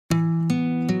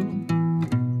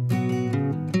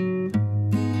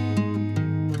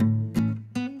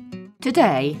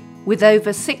Today, with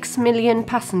over 6 million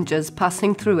passengers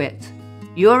passing through it,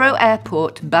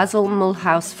 Euroairport Basel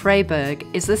Mulhouse Freiburg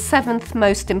is the 7th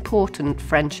most important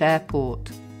French airport.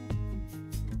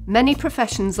 Many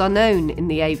professions are known in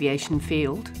the aviation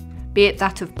field, be it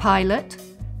that of pilot,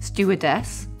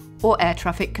 stewardess or air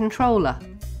traffic controller.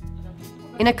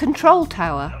 In a control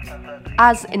tower,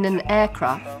 as in an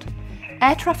aircraft,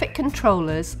 air traffic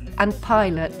controllers and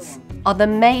pilots are the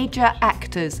major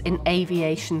actors in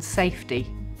aviation safety,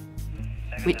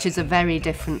 which is a very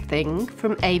different thing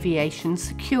from aviation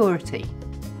security.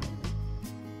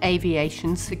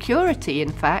 Aviation security,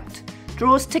 in fact,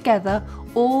 draws together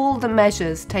all the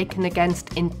measures taken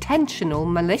against intentional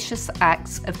malicious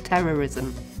acts of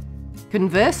terrorism.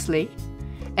 Conversely,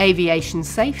 aviation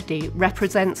safety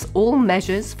represents all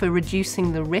measures for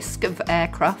reducing the risk of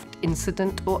aircraft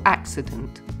incident or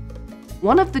accident.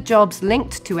 One of the jobs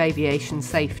linked to aviation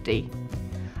safety,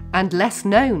 and less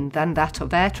known than that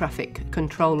of air traffic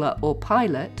controller or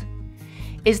pilot,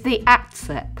 is the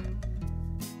ATSEP.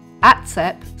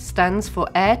 ATSEP stands for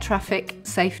Air Traffic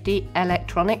Safety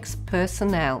Electronics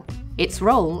Personnel. Its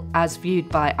role, as viewed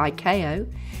by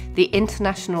ICAO, the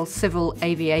International Civil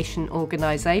Aviation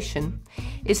Organization,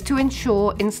 is to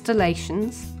ensure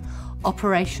installations,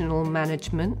 operational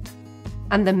management,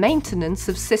 and the maintenance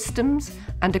of systems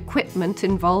and equipment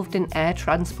involved in air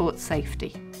transport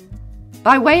safety.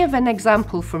 By way of an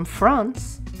example from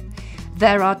France,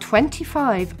 there are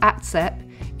 25 ATSEP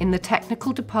in the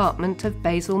technical department of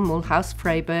Basel Mulhouse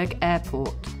Freiburg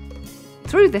Airport.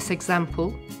 Through this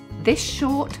example, this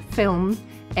short film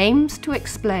aims to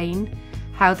explain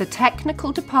how the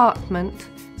technical department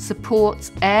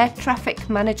supports air traffic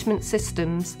management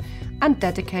systems and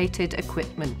dedicated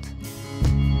equipment.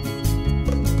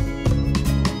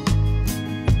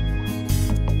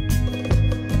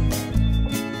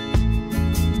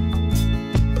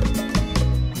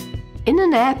 In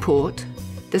an airport,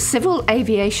 the Civil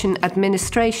Aviation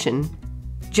Administration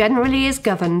generally is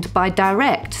governed by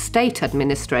direct state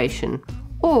administration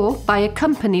or by a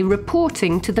company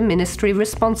reporting to the ministry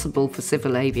responsible for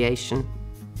civil aviation.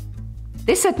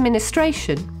 This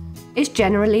administration is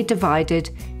generally divided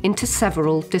into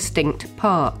several distinct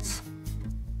parts.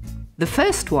 The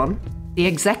first one, the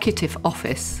Executive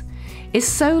Office, is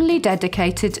solely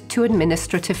dedicated to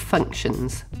administrative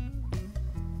functions.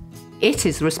 It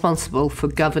is responsible for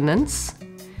governance,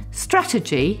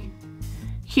 strategy,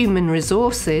 human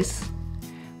resources,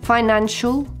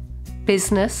 financial,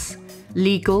 business,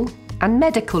 legal and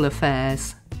medical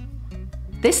affairs.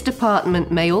 This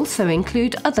department may also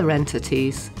include other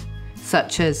entities,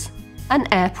 such as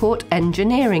an airport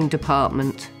engineering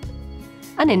department,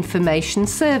 an information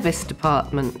service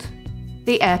department,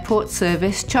 the airport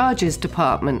service charges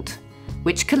department,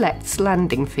 which collects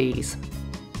landing fees.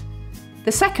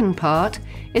 The second part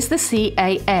is the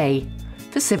CAA,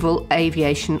 the Civil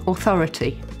Aviation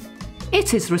Authority.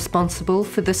 It is responsible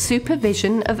for the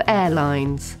supervision of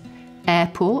airlines,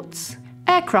 airports,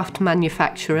 aircraft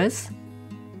manufacturers,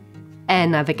 air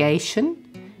navigation,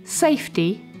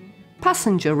 safety,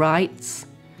 passenger rights,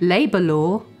 labour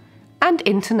law, and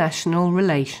international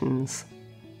relations.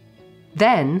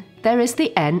 Then there is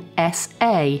the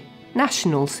NSA,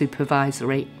 National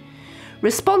Supervisory,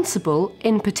 responsible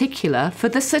in particular for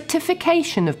the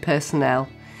certification of personnel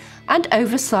and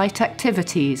oversight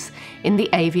activities in the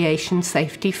aviation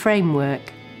safety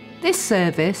framework. This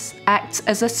service acts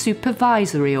as a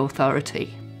supervisory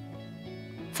authority.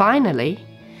 Finally,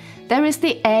 there is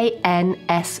the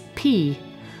ANSP,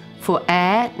 for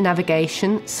Air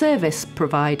Navigation Service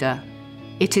Provider.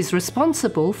 It is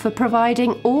responsible for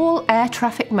providing all air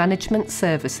traffic management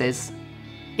services.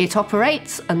 It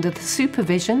operates under the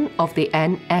supervision of the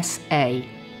NSA.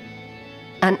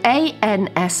 An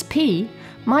ANSP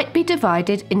might be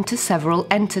divided into several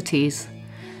entities,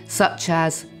 such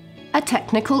as a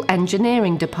technical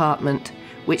engineering department,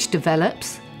 which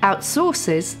develops,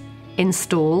 outsources,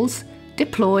 installs,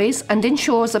 deploys and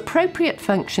ensures appropriate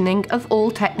functioning of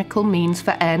all technical means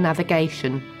for air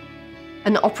navigation.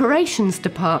 An operations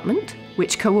department,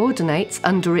 which coordinates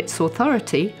under its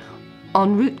authority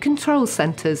en route control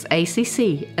centres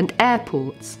ACC and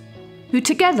airports, who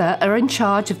together are in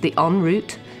charge of the en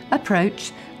route,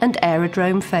 approach and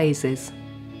aerodrome phases.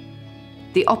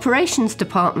 The operations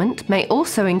department may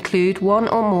also include one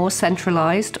or more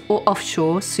centralised or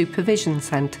offshore supervision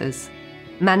centres,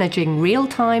 managing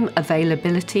real-time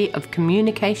availability of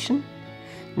communication,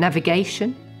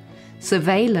 navigation,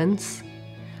 surveillance,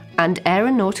 and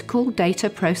aeronautical data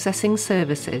processing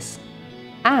services,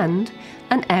 and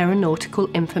an Aeronautical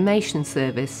Information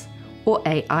Service, or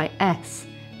AIS,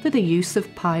 for the use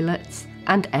of pilots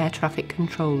and air traffic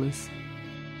controllers.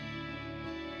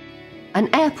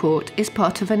 An airport is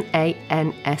part of an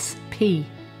ANSP,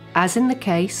 as in the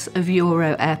case of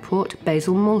Euroairport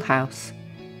Basel Mulhouse,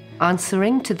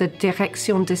 answering to the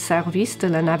Direction des Services de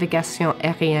la Navigation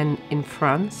Aérienne in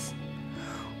France,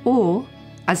 or,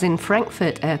 as in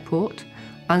Frankfurt Airport,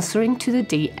 answering to the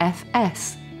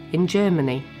DFS in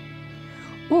Germany,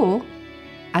 or,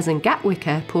 as in Gatwick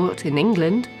Airport in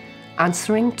England,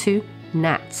 answering to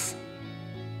NATS.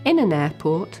 In an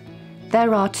airport,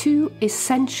 there are two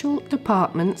essential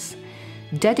departments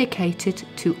dedicated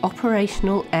to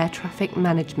operational air traffic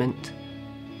management: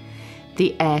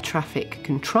 the Air Traffic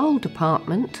Control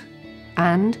Department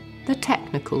and the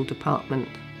Technical Department.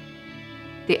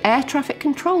 The Air Traffic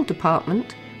Control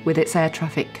Department, with its air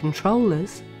traffic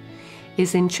controllers,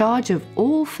 is in charge of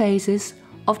all phases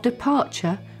of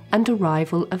departure and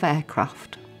arrival of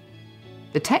aircraft.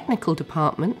 The Technical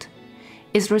Department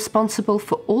is responsible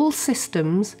for all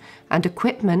systems and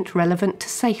equipment relevant to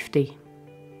safety.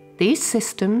 These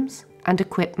systems and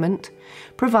equipment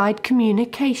provide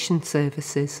communication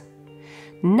services,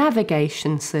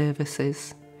 navigation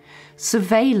services,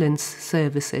 surveillance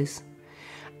services,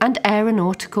 and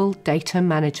aeronautical data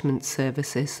management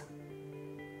services.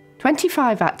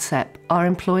 25 ATSEP are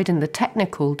employed in the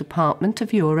Technical Department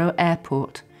of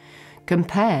Euroairport,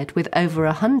 compared with over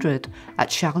 100 at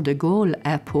Charles de Gaulle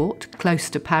Airport, close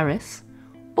to Paris,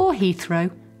 or Heathrow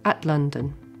at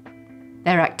London.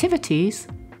 Their activities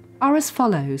are as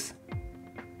follows: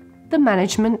 the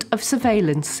management of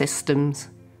surveillance systems,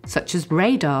 such as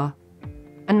radar,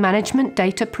 and management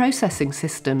data processing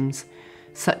systems,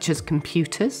 such as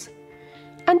computers,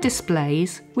 and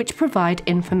displays which provide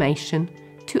information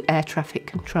to air traffic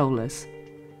controllers.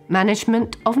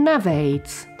 Management of nav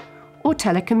aids, or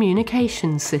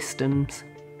telecommunication systems.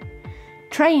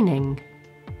 Training,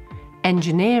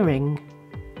 engineering,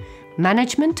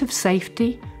 management of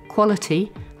safety,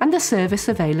 quality, and the service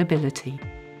availability.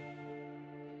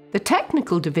 The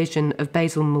technical division of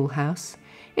Basel Mulhouse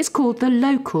is called the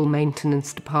Local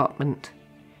Maintenance Department.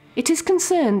 It is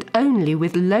concerned only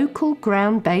with local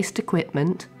ground-based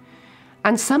equipment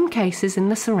and some cases in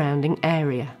the surrounding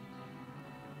area.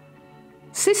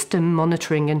 System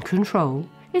monitoring and control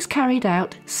is carried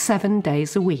out 7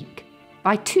 days a week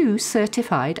by 2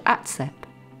 certified ATSEP,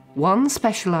 one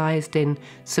specialised in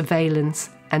surveillance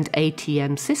and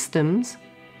ATM systems,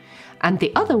 and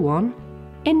the other one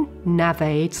in nav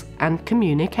aids and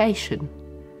communication.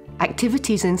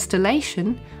 Activities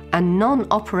installation and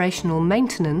non-operational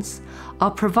maintenance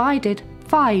are provided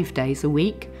 5 days a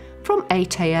week from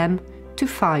 8 AM to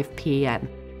 5 PM.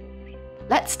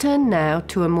 Let's turn now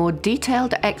to a more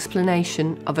detailed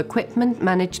explanation of equipment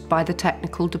managed by the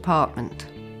Technical Department.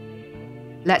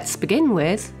 Let's begin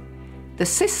with the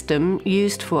system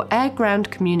used for air-ground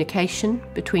communication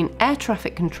between air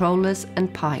traffic controllers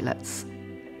and pilots.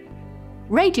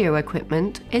 Radio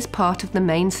equipment is part of the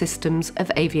main systems of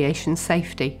aviation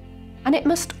safety, and it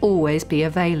must always be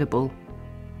available.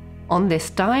 On this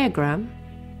diagram,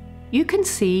 you can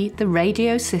see the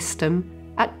radio system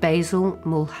at Basel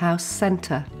Mulhouse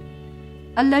Centre,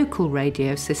 a local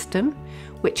radio system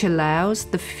which allows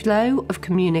the flow of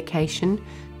communication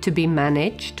to be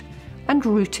managed and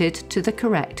routed to the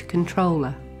correct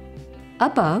controller.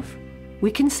 Above,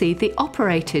 we can see the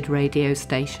operated radio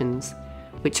stations,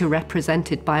 which are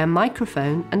represented by a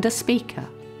microphone and a speaker.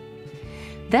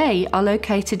 They are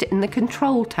located in the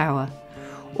control tower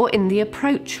or in the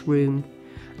approach room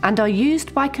and are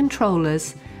used by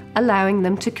controllers, allowing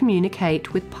them to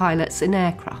communicate with pilots in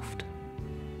aircraft.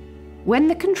 When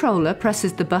the controller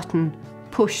presses the button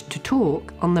 "Push to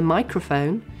talk" on the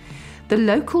microphone, the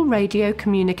local radio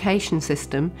communication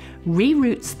system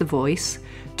reroutes the voice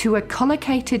to a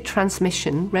collocated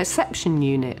transmission reception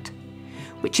unit,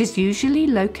 which is usually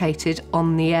located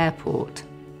on the airport.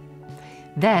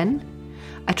 Then,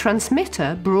 a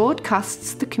transmitter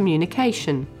broadcasts the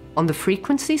communication on the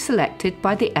frequency selected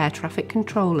by the air traffic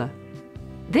controller.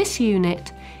 This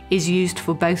unit is used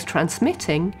for both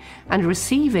transmitting and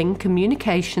receiving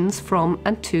communications from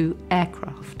and to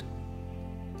aircraft.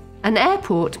 An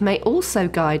airport may also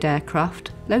guide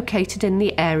aircraft located in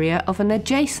the area of an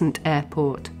adjacent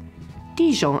airport,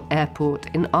 Dijon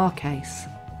Airport in our case.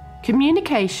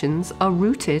 Communications are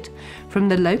routed from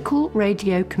the local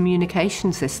radio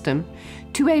communication system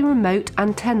to a remote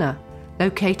antenna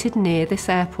located near this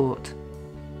airport.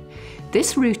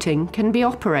 This routing can be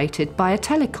operated by a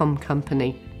telecom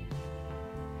company.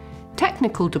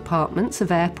 Technical departments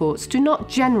of airports do not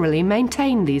generally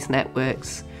maintain these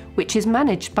networks, which is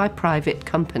managed by private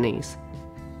companies.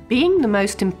 Being the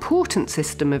most important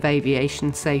system of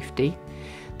aviation safety,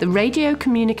 the radio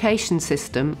communication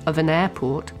system of an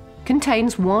airport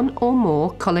contains one or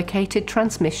more collocated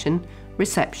transmission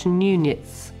reception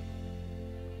units.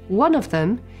 One of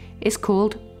them is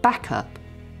called backup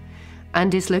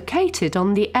and is located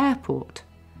on the airport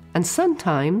and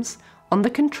sometimes on the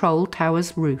control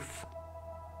tower's roof.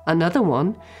 Another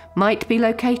one might be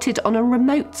located on a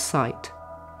remote site.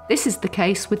 This is the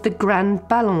case with the Grand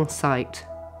Ballon site.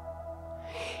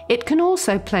 It can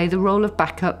also play the role of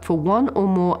backup for one or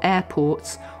more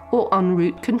airports or en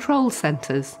route control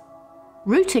centres.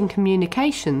 Routing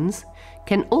communications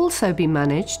can also be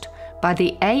managed by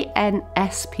the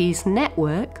ANSP's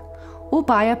network or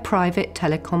by a private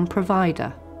telecom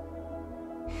provider.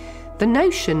 The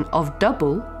notion of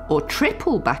double or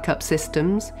triple backup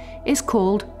systems is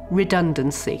called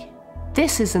redundancy.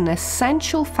 This is an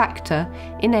essential factor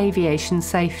in aviation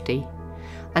safety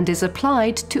and is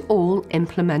applied to all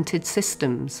implemented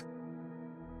systems.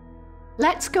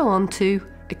 Let's go on to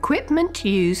equipment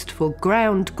used for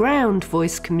ground-ground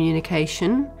voice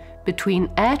communication between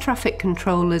air traffic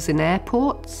controllers in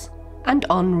airports and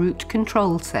en route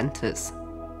control centres.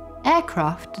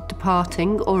 Aircraft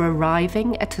departing or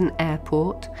arriving at an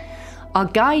airport are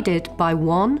guided by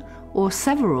one or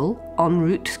several en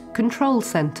route control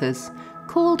centres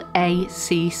called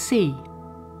ACC.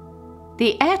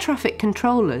 The air traffic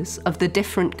controllers of the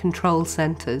different control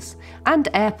centres and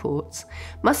airports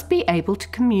must be able to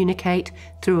communicate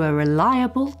through a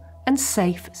reliable and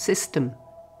safe system.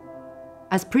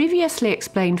 As previously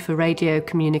explained for radio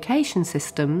communication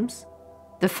systems,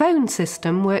 the phone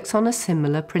system works on a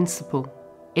similar principle.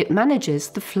 It manages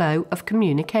the flow of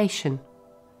communication.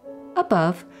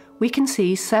 Above, we can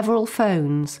see several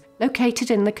phones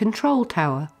located in the control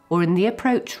tower or in the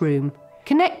approach room,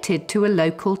 connected to a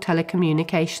local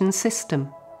telecommunications system.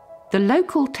 The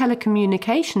local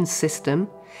telecommunications system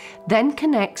then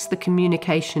connects the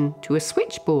communication to a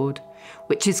switchboard,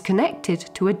 which is connected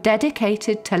to a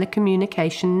dedicated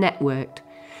telecommunication network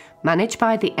managed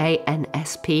by the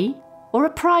ANSP or a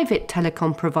private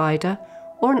telecom provider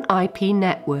or an IP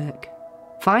network.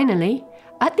 Finally,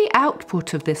 at the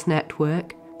output of this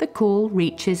network, the call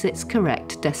reaches its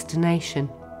correct destination.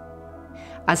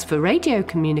 As for radio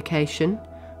communication,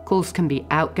 calls can be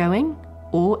outgoing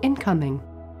or incoming.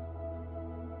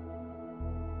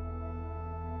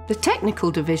 The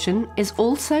technical division is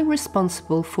also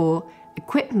responsible for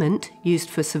equipment used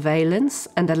for surveillance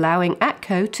and allowing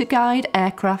ATCO to guide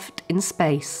aircraft in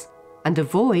space and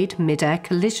avoid mid-air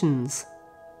collisions.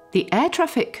 The air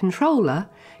traffic controller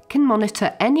can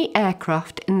monitor any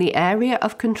aircraft in the area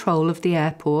of control of the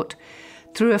airport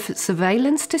through a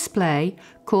surveillance display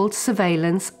called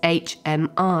Surveillance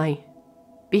HMI.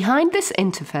 Behind this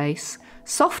interface,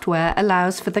 software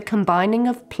allows for the combining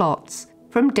of plots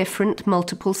from different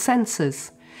multiple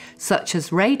sensors, such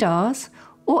as radars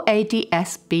or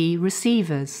ADS-B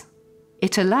receivers.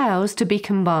 It allows to be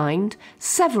combined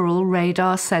several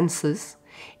radar sensors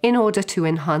in order to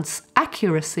enhance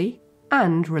accuracy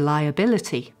and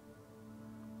reliability.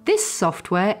 This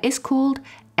software is called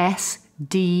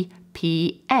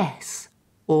SDS,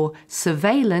 or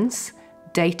Surveillance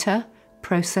Data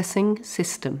Processing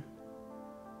System.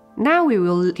 Now we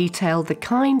will detail the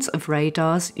kinds of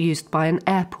radars used by an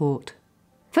airport.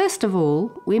 First of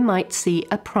all, we might see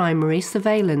a primary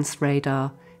surveillance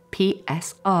radar,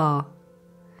 PSR.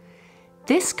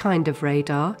 This kind of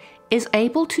radar is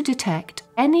able to detect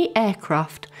any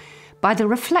aircraft by the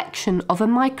reflection of a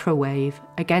microwave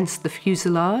against the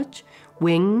fuselage,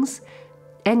 wings,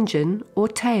 engine or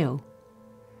tail.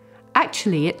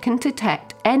 Actually, it can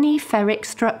detect any ferric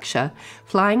structure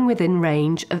flying within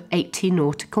range of 80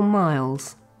 nautical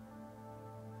miles.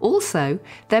 Also,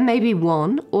 there may be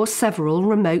one or several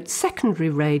remote secondary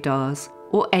radars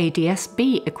or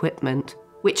ADS-B equipment,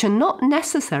 which are not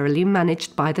necessarily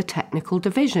managed by the technical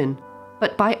division,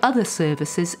 but by other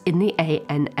services in the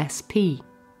ANSP.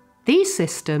 These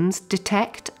systems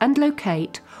detect and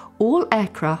locate all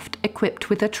aircraft equipped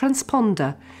with a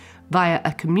transponder via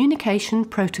a communication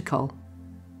protocol.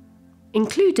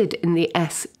 Included in the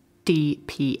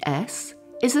SDPS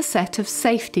is a set of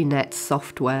safety net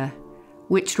software,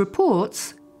 which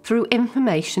reports through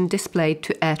information displayed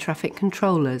to air traffic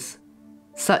controllers,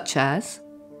 such as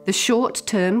the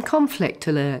short-term conflict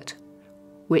alert,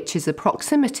 which is a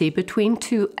proximity between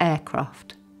two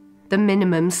aircraft, the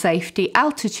minimum safety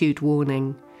altitude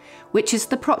warning, which is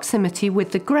the proximity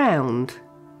with the ground,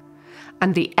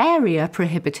 and the area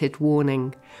prohibited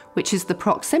warning, which is the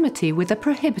proximity with a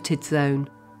prohibited zone,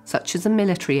 such as a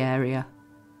military area.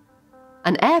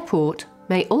 An airport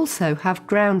may also have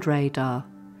ground radar,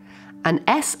 an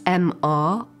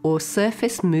SMR or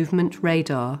surface movement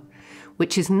radar,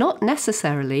 which is not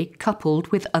necessarily coupled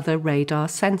with other radar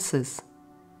sensors.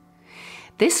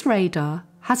 This radar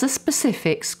has a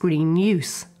specific screen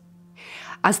use.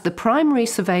 As the primary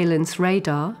surveillance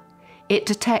radar, it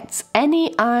detects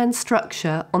any iron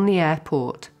structure on the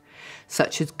airport,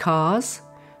 such as cars,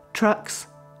 trucks,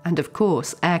 and of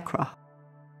course aircraft.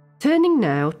 Turning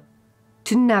now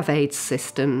to NavAids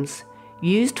systems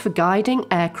used for guiding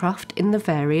aircraft in the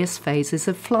various phases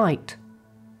of flight.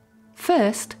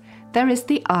 First, there is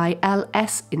the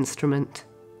ILS instrument.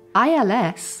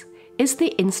 ILS is the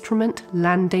Instrument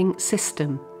Landing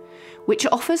System, which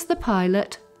offers the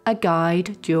pilot a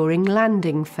guide during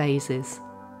landing phases.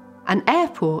 An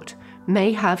airport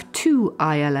may have 2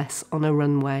 ILS on a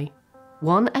runway,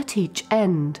 one at each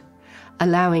end,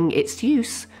 allowing its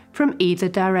use from either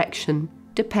direction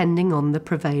depending on the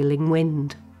prevailing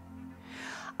wind.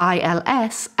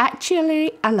 ILS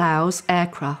actually allows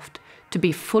aircraft to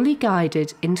be fully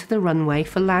guided into the runway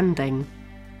for landing.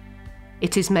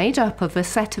 It is made up of a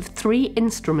set of 3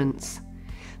 instruments: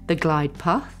 the glide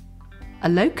path, a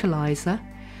localizer,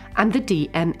 and the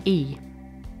DME.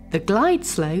 The glide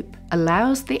slope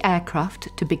allows the aircraft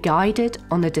to be guided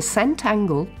on a descent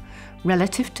angle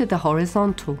relative to the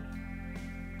horizontal.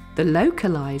 The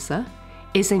localizer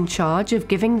is in charge of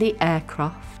giving the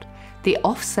aircraft the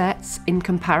offsets in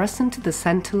comparison to the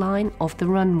centerline of the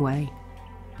runway.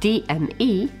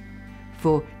 DME,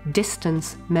 for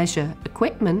Distance Measure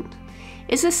Equipment,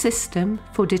 is a system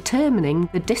for determining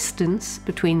the distance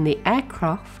between the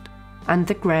aircraft and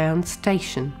the ground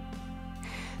station.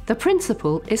 The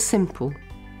principle is simple.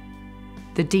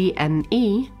 The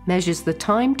DME measures the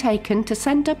time taken to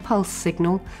send a pulse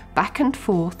signal back and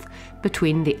forth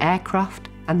between the aircraft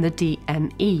and the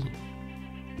DME.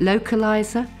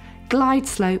 Localizer, glide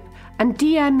slope, and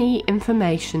DME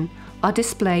information are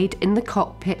displayed in the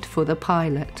cockpit for the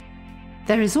pilot.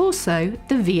 There is also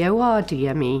the VOR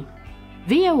DME.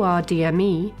 VOR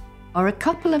DME are a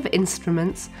couple of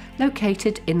instruments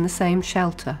located in the same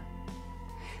shelter.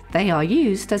 They are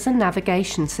used as a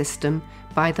navigation system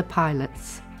by the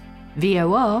pilots.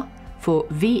 VOR, for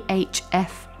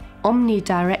VHF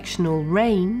omnidirectional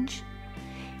range,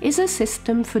 is a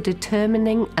system for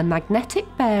determining a magnetic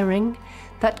bearing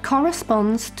that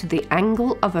corresponds to the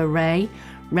angle of a ray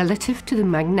relative to the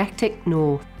magnetic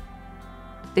north.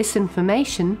 This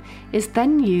information is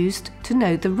then used to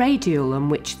know the radial on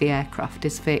which the aircraft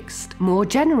is fixed. More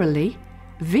generally,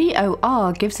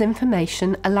 VOR gives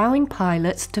information allowing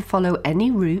pilots to follow any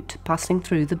route passing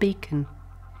through the beacon.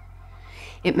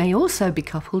 It may also be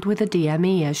coupled with a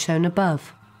DME as shown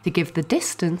above, to give the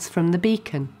distance from the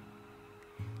beacon.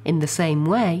 In the same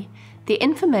way, the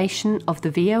information of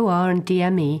the VOR and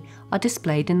DME are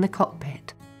displayed in the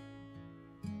cockpit.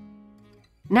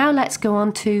 Now let's go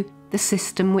on to the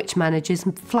system which manages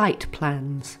flight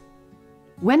plans.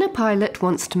 When a pilot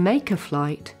wants to make a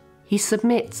flight, he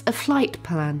submits a flight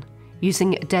plan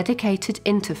using a dedicated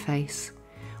interface,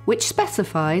 which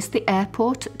specifies the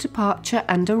airport departure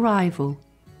and arrival,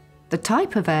 the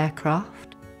type of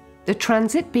aircraft, the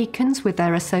transit beacons with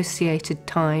their associated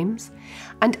times,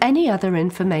 and any other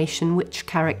information which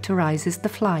characterises the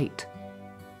flight.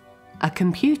 A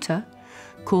computer,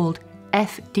 called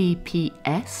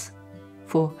FDPS,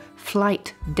 for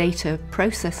Flight Data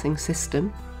Processing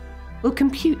System, will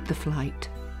compute the flight,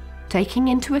 taking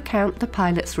into account the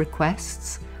pilot's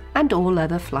requests and all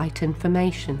other flight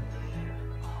information.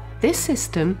 This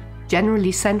system,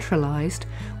 generally centralised,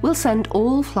 will send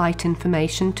all flight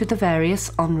information to the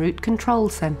various en route control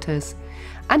centres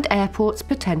and airports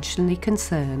potentially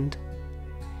concerned.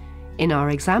 In our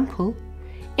example,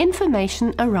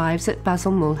 information arrives at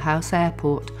Basel Mulhouse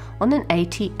Airport on an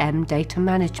ATM data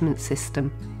management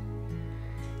system.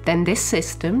 Then this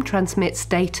system transmits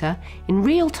data in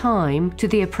real time to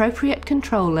the appropriate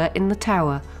controller in the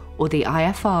tower or the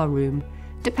IFR room,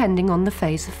 depending on the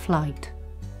phase of flight.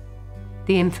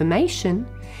 The information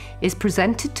is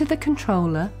presented to the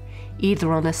controller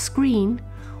either on a screen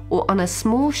or on a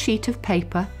small sheet of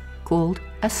paper called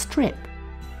a strip.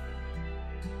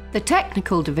 The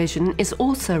technical division is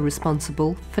also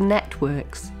responsible for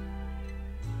networks.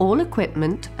 All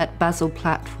equipment at Basel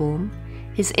platform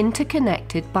is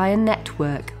interconnected by a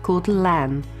network called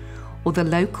LAN, or the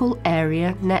Local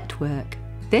Area Network.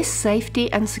 This safety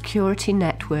and security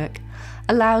network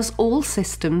allows all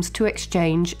systems to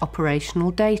exchange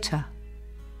operational data.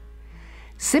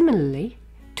 Similarly,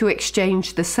 to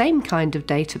exchange the same kind of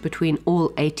data between all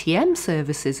ATM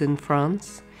services in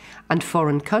France and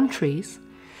foreign countries,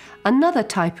 another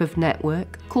type of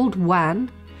network called WAN,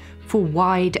 for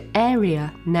Wide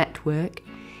Area Network,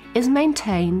 is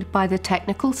maintained by the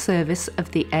technical service of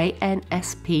the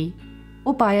ANSP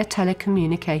or by a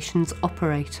telecommunications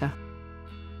operator.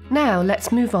 Now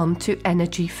let's move on to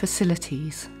energy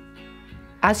facilities.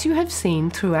 As you have seen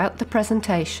throughout the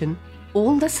presentation,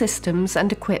 all the systems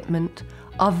and equipment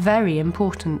are very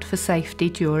important for safety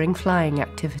during flying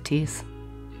activities.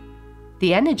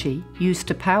 The energy used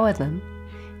to power them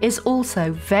is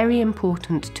also very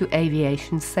important to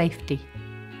aviation safety.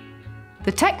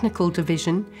 The technical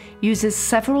division uses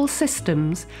several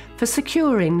systems for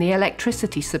securing the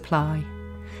electricity supply,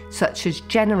 such as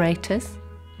generators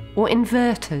or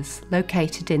inverters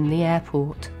located in the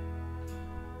airport.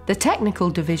 The technical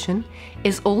division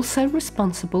is also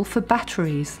responsible for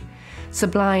batteries,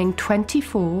 supplying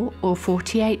 24 or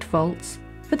 48 volts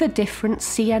for the different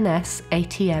CNS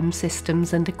ATM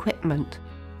systems and equipment.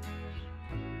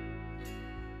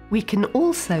 We can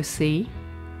also see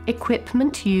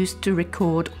equipment used to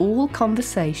record all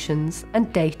conversations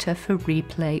and data for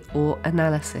replay or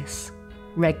analysis.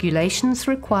 Regulations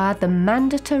require the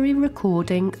mandatory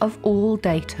recording of all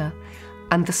data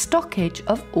and the stockage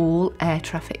of all air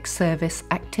traffic service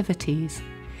activities,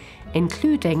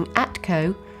 including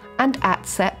ATCO and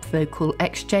ATSEP vocal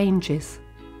exchanges.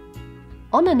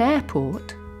 On an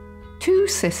airport, two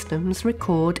systems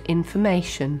record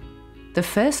information. The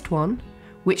first one,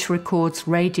 which records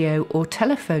radio or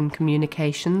telephone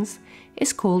communications,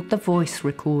 is called the voice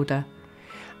recorder,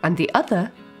 and the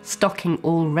other, stocking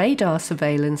all radar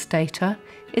surveillance data,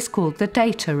 is called the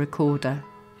data recorder.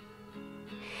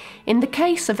 In the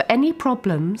case of any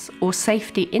problems or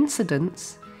safety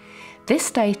incidents,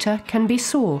 this data can be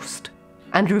sourced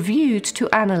and reviewed to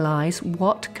analyse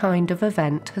what kind of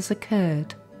event has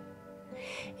occurred.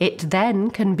 It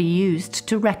then can be used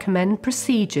to recommend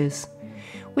procedures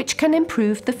which can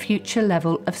improve the future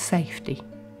level of safety.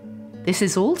 This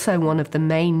is also one of the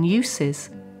main uses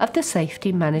of the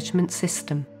safety management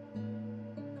system.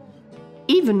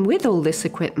 Even with all this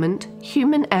equipment,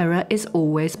 human error is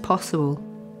always possible.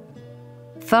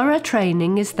 Thorough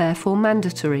training is therefore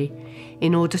mandatory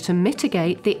in order to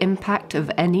mitigate the impact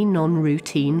of any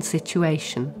non-routine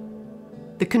situation.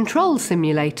 The control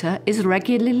simulator is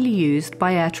regularly used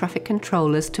by air traffic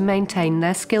controllers to maintain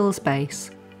their skills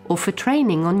base or for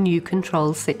training on new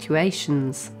control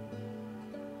situations.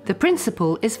 The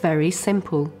principle is very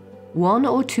simple. 1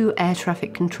 or 2 air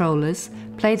traffic controllers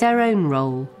play their own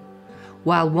role,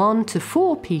 while 1 to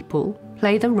 4 people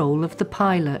play the role of the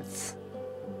pilots.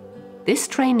 This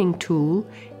training tool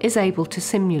is able to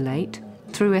simulate,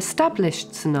 through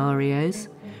established scenarios,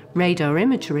 radar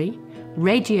imagery,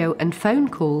 radio and phone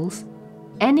calls,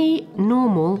 any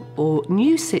normal or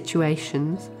new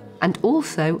situations, and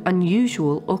also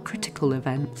unusual or critical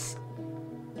events.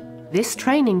 This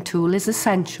training tool is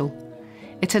essential.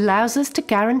 It allows us to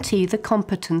guarantee the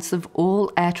competence of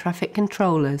all air traffic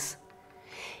controllers.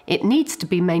 It needs to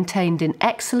be maintained in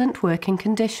excellent working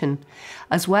condition,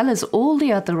 as well as all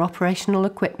the other operational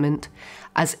equipment,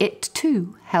 as it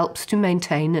too helps to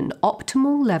maintain an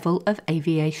optimal level of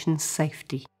aviation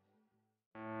safety.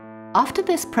 After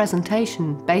this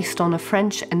presentation based on a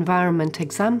French environment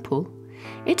example,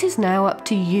 it is now up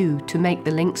to you to make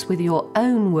the links with your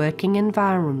own working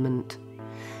environment,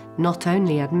 not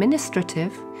only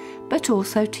administrative, but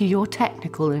also to your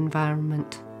technical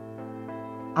environment.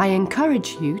 I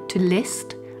encourage you to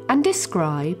list and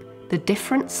describe the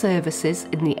different services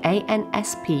in the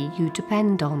ANSP you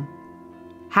depend on.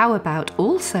 How about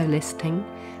also listing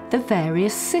the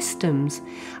various systems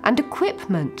and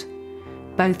equipment,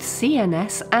 both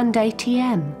CNS and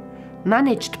ATM,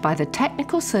 managed by the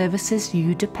technical services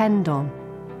you depend on?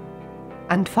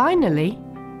 And finally,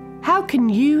 how can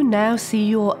you now see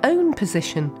your own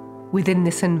position within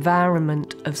this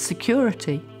environment of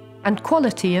security and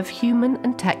quality of human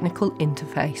and technical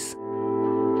interface?